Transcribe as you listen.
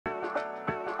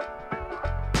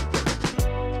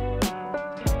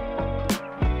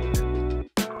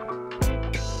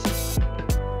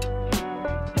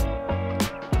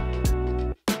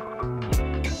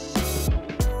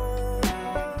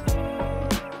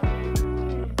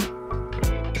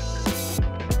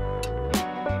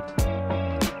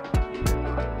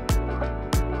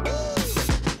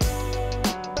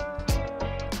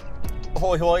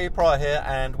Ahoy hoy, Pryor here,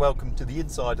 and welcome to the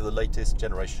inside of the latest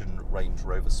generation Range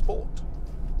Rover Sport.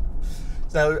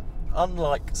 So,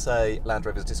 unlike, say, Land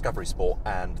Rover's Discovery Sport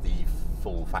and the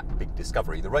full-fat Big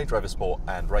Discovery, the Range Rover Sport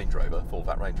and Range Rover,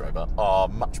 full-fat Range Rover, are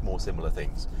much more similar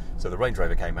things. So the Range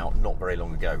Rover came out not very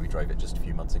long ago, we drove it just a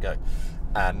few months ago,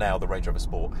 and now the Range Rover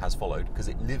Sport has followed because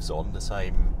it lives on the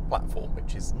same platform,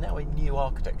 which is now a new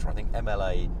architecture. I think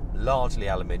MLA, largely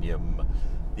aluminium.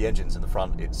 The engine's in the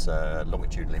front, it's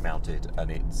longitudinally mounted,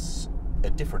 and it's a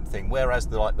different thing. Whereas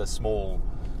the small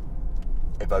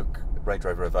Evoque, Range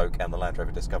Rover Evoque, and the Land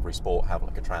Rover Discovery Sport have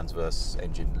like a transverse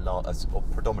engine, or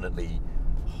predominantly,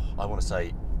 I want to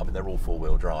say, I mean they're all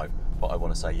four-wheel drive, but I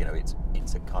want to say, you know,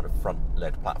 it's a kind of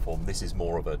front-led platform. This is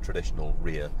more of a traditional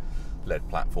rear-led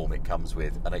platform. It comes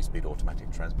with an 8-speed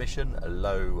automatic transmission, a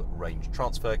low-range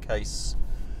transfer case,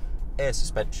 air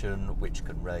suspension which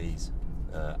can raise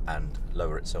and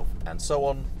lower itself, and so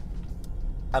on.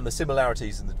 And the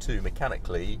similarities in the two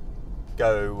mechanically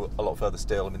go a lot further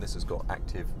still. I mean, this has got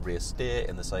active rear steer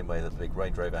in the same way that the big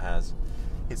Range Rover has.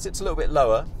 It sits a little bit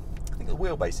lower. I think the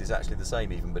wheelbase is actually the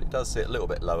same even, but it does sit a little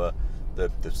bit lower.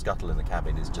 The scuttle in the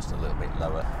cabin is just a little bit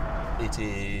lower. It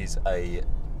is a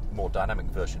more dynamic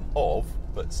version of,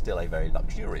 but still a very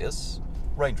luxurious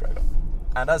Range Rover.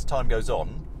 And as time goes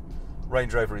on,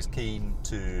 Range Rover is keen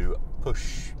to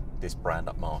push this brand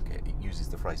up market. It uses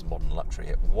the phrase modern luxury.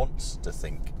 It wants to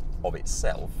think of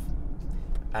itself,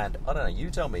 and I don't know, you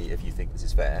tell me if you think this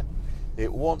is fair,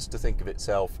 it wants to think of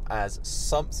itself as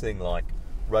something like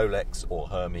Rolex or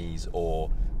Hermes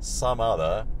or some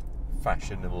other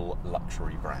fashionable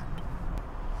luxury brand.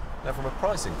 Now, from a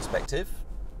pricing perspective,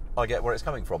 I get where it's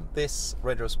coming from. This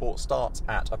Range Rover Sport starts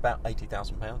at about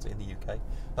 £80,000 in the UK.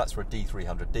 That's for a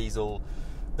D300 diesel.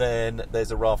 Then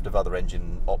there's a raft of other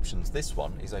engine options. This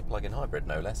one is a plug-in hybrid,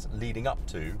 no less, leading up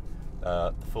to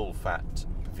the full-fat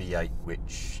V8,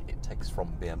 which it takes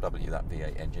from BMW, that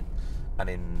V8 engine.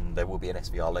 And there will be an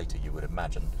SVR later, you would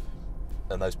imagine.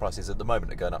 And those prices at the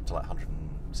moment are going up to like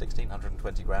 116,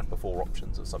 120 grand before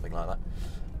options or something like that.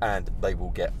 And they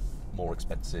will get more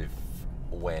expensive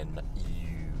when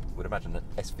you would imagine that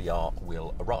SVR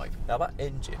will arrive. Now that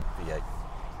engine, V8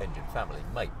 engine family,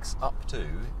 makes up to,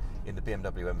 in the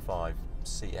BMW M5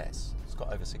 CS, it's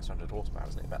got over 600 horsepower,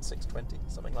 isn't it? About 620,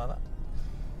 something like that.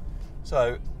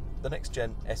 So the next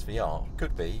gen SVR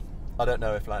could be, I don't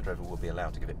know if Land Rover will be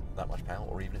allowed to give it that much power,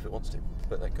 or even if it wants to,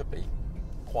 but that could be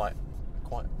quite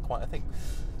a thing.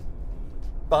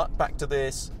 But back to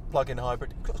this plug-in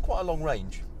hybrid, it's got quite a long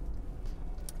range.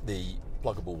 The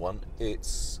pluggable one,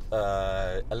 its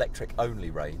electric only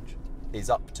range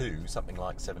is up to something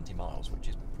like 70 miles, which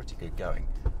is pretty good going.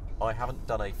 I haven't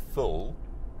done a full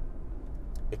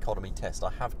economy test.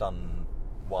 I have done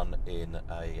one in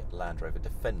a Land Rover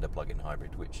Defender plug-in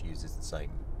hybrid, which uses the same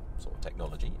sort of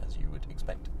technology as you would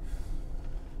expect.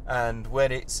 And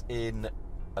when it's in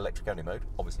electric only mode,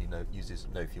 obviously uses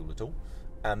no fuel at all.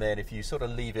 And then if you sort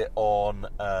of leave it on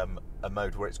a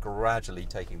mode where it's gradually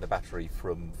taking the battery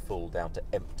from full down to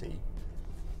empty,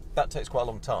 that takes quite a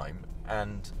long time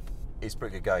and is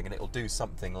pretty good going, and it'll do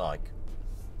something like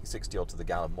 60 odd to the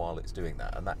gallon while it's doing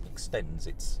that, and that extends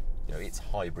its, you know, its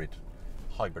hybridized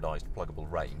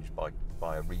pluggable range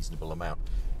by a reasonable amount.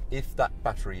 If that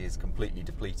battery is completely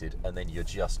depleted and then you're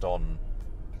just on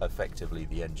effectively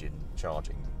the engine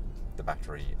charging the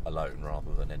battery alone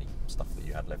rather than any stuff that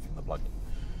you had left from the plug-in,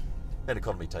 then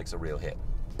economy takes a real hit.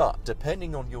 But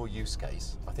depending on your use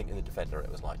case, I think in the Defender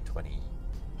it was like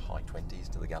high 20s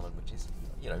to the gallon, which is,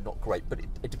 you know, not great, but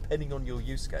depending on your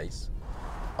use case,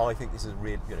 I think this is a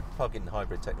real, you know, plug-in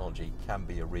hybrid technology can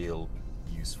be a real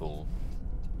useful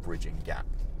bridging gap.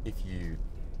 If you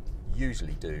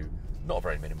usually do not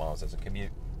very many miles as a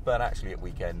commute, but actually at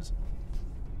weekends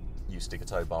you stick a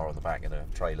tow bar on the back in a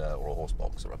trailer or a horse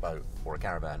box or a boat or a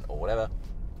caravan or whatever,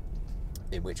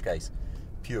 in which case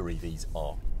pure EVs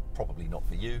are probably not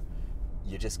for you.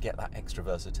 You just get that extra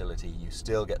versatility. You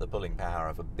still get the pulling power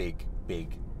of a big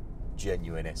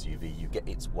genuine SUV. You get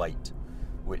its weight,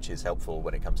 which is helpful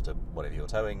when it comes to whatever you're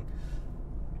towing.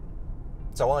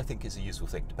 So I think it's a useful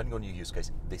thing. Depending on your use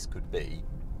case, this could be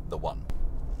the one.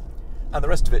 And the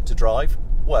rest of it to drive,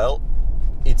 well,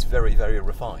 it's very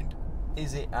refined.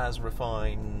 Is it as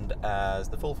refined as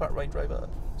the full-fat Range Rover?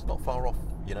 It's not far off,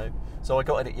 you know. So I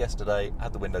got in it yesterday,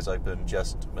 had the windows open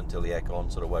just until the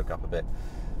aircon sort of woke up a bit,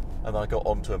 and then I got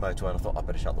onto a motorway and I thought I'd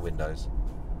better shut the windows.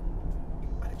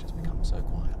 And it just becomes so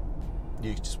quiet.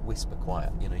 You just whisper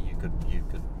quiet, you know, you could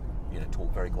you know,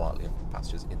 talk very quietly, and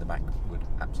passengers in the back would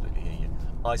absolutely hear you.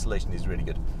 Isolation is really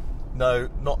good. No,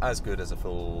 not as good as a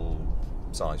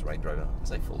full-size Range Rover. I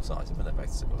say full-size, but they're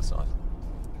both similar size.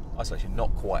 Isolation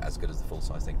not quite as good as the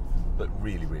full-size thing, but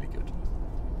really, really good.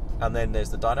 And then there's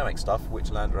the dynamic stuff,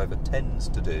 which Land Rover tends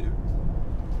to do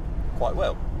quite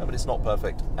well. I mean, it's not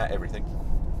perfect at everything,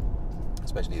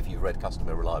 especially if you've read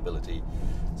customer reliability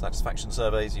satisfaction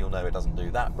surveys. You'll know it doesn't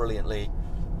do that brilliantly.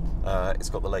 It's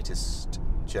got the latest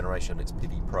generation, it's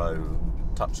PV Pro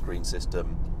touchscreen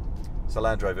system. So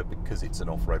Land Rover, because it's an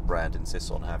off-road brand,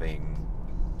 insists on having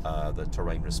the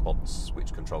terrain response,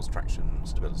 which controls traction,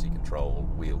 stability control,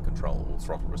 wheel control,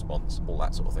 throttle response, all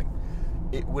that sort of thing.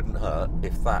 It wouldn't hurt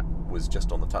if that was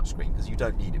just on the touchscreen, because you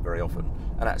don't need it very often.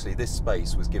 And actually this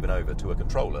space was given over to a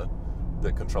controller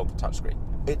that controlled the touchscreen.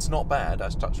 It's not bad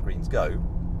as touchscreens go,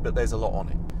 but there's a lot on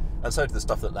it. And so to the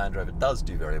stuff that Land Rover does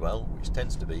do very well, which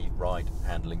tends to be ride,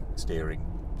 handling, steering,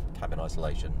 cabin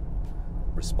isolation,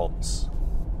 response.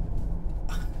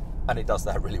 And it does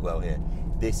that really well here.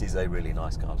 This is a really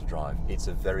nice car to drive. It's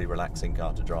a very relaxing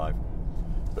car to drive,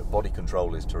 but body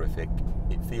control is terrific.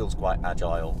 It feels quite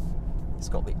agile. It's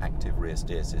got the active rear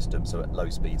steer system, so at low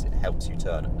speeds it helps you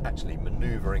turn. Actually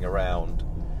manoeuvring around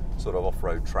sort of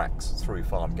off-road tracks, through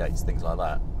farm gates, things like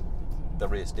that, the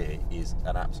rear steer is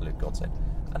an absolute godsend.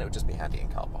 And it would just be handy in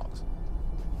car parks.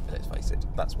 Let's face it,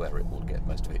 that's where it will get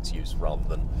most of its use rather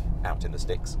than out in the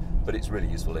sticks, but it's really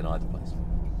useful in either place.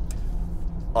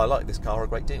 I like this car a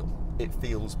great deal. It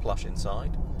feels plush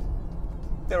inside.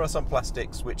 There are some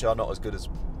plastics which are not as good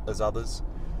as others,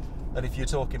 and if you're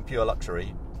talking pure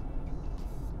luxury,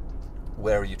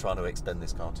 where are you trying to extend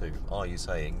this car to? Are you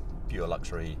saying pure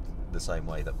luxury the same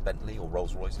way that Bentley or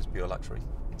Rolls-Royce is pure luxury?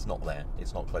 It's not there.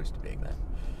 It's not close to being there.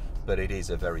 But it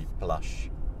is a very plush,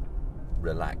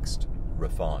 relaxed,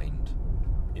 refined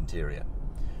interior.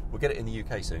 We'll get it in the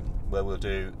UK soon, where we'll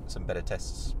do some better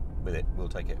tests with it. We'll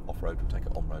take it off-road, we'll take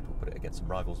it on-road, we'll put it against some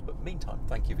rivals. But meantime,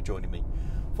 thank you for joining me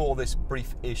for this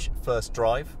brief-ish first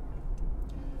drive.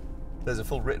 There's a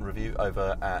full written review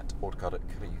over at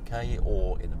autocar.co.uk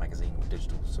or in the magazine or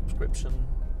digital subscription.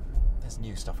 There's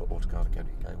new stuff at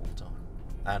autocar.co.uk all the time.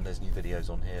 And there's new videos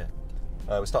on here.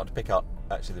 We're starting to pick up,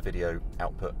 actually, the video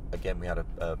output. Again, we had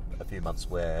a few months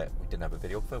where we didn't have a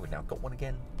videographer. We've now got one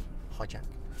again. Hi, Jack.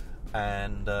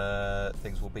 And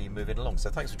things will be moving along. So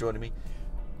thanks for joining me.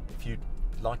 If you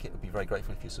like it, I'd be very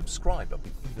grateful. If you subscribe, I'd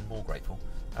be even more grateful.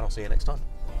 And I'll see you next time.